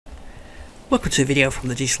Welcome to a video from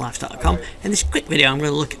thedigitallife.com. In this quick video I'm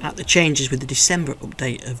going to look at the changes with the December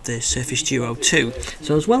update of the Surface Duo 2.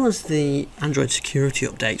 So as well as the Android security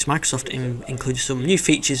updates, Microsoft included some new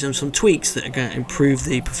features and some tweaks that are going to improve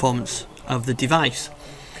the performance of the device.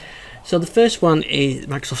 So the first one is,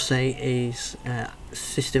 Microsoft say, is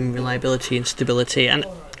system reliability and stability, and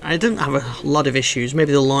I don't have a lot of issues.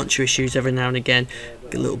 Maybe the launcher issues every now and again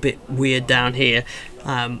get a little bit weird down here,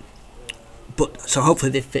 but so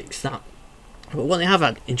hopefully they fix that. But what they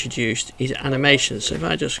have introduced is animations. So if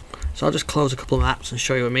I'll just close a couple of apps and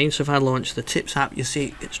show you what I mean. So if I launch the Tips app, you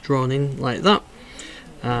see it's drawn in like that.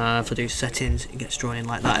 If I do settings, it gets drawn in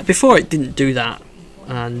like that. Before it didn't do that,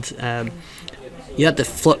 and you had the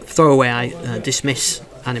throwaway dismiss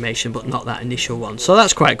animation, but not that initial one. So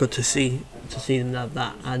that's quite good to see them have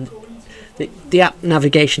that. And the app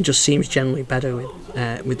navigation just seems generally better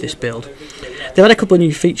with this build. They've had a couple of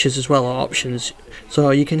new features as well, or options.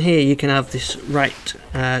 So you can have this right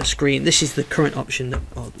screen. This is the current option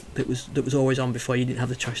that was always on before. You didn't have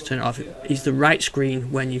the choice to turn it off. It's the right screen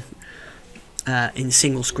when you in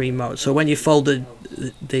single screen mode. So when you folded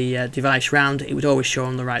the device round, it would always show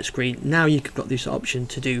on the right screen. Now you've got this option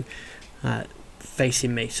to do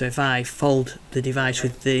facing me. So if I fold the device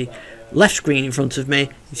with the left screen in front of me,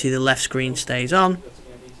 you see the left screen stays on,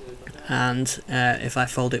 and if I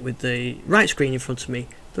fold it with the right screen in front of me,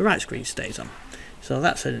 the right screen stays on. So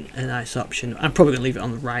that's a nice option. I'm probably going to leave it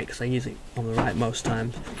on the right because I use it on the right most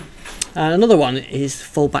times. Another one is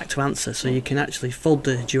fold back to answer. So you can actually fold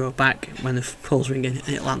the Duo back when the call's ringing and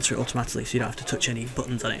it'll answer it automatically, so you don't have to touch any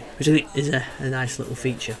buttons on it, which I think is a nice little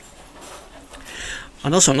feature.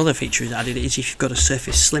 And also another feature is added is if you've got a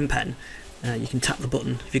Surface Slim Pen, you can tap the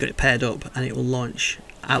button if you've got it paired up and it will launch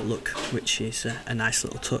Outlook, which is a nice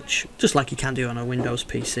little touch, just like you can do on a Windows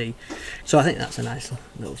PC. So I think that's a nice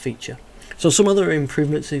little feature. So some other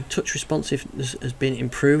improvements, the touch responsiveness has been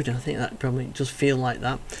improved, and I think that probably does feel like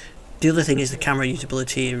that. The other thing is the camera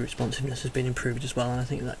usability and responsiveness has been improved as well, and I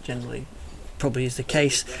think that generally probably is the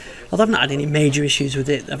case. Although I've not had any major issues with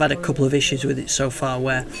it. I've had a couple of issues with it so far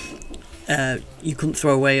where you couldn't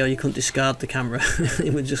throw away or you couldn't discard the camera.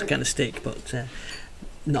 It would just kind of stick, but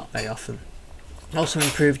not very often. Also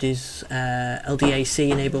improved is LDAC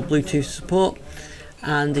enabled Bluetooth support,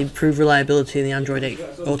 and improved reliability in the Android 8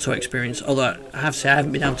 Auto experience. Although I have to say I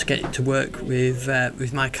haven't been able to get it to work with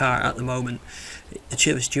my car at the moment. The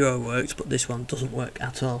Surface Duo works, but this one doesn't work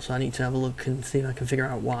at all. So I need to have a look and see if I can figure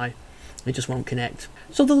out why. It just won't connect.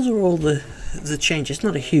 So those are all the changes.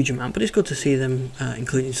 Not a huge amount, but it's good to see them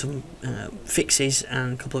including some fixes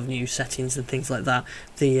and a couple of new settings and things like that.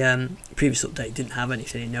 The previous update didn't have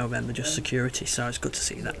anything in November, just security, so it's good to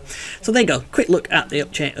see that. So there you go. Quick look at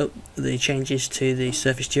the changes to the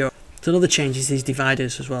Surface Duo. So another change is these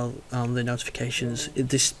dividers as well on the notifications.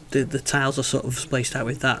 The tiles are sort of spaced out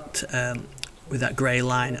with that grey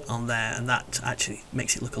line on there, and that actually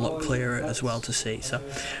makes it look a lot clearer as well to see. So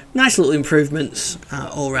nice little improvements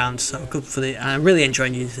all round. So good for I'm really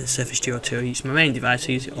enjoying using the Surface Duo 2. It's my main device,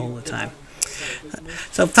 I use it all the time.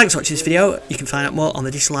 So thanks for watching this video. You can find out more on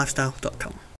thedigitalLifestyle.com.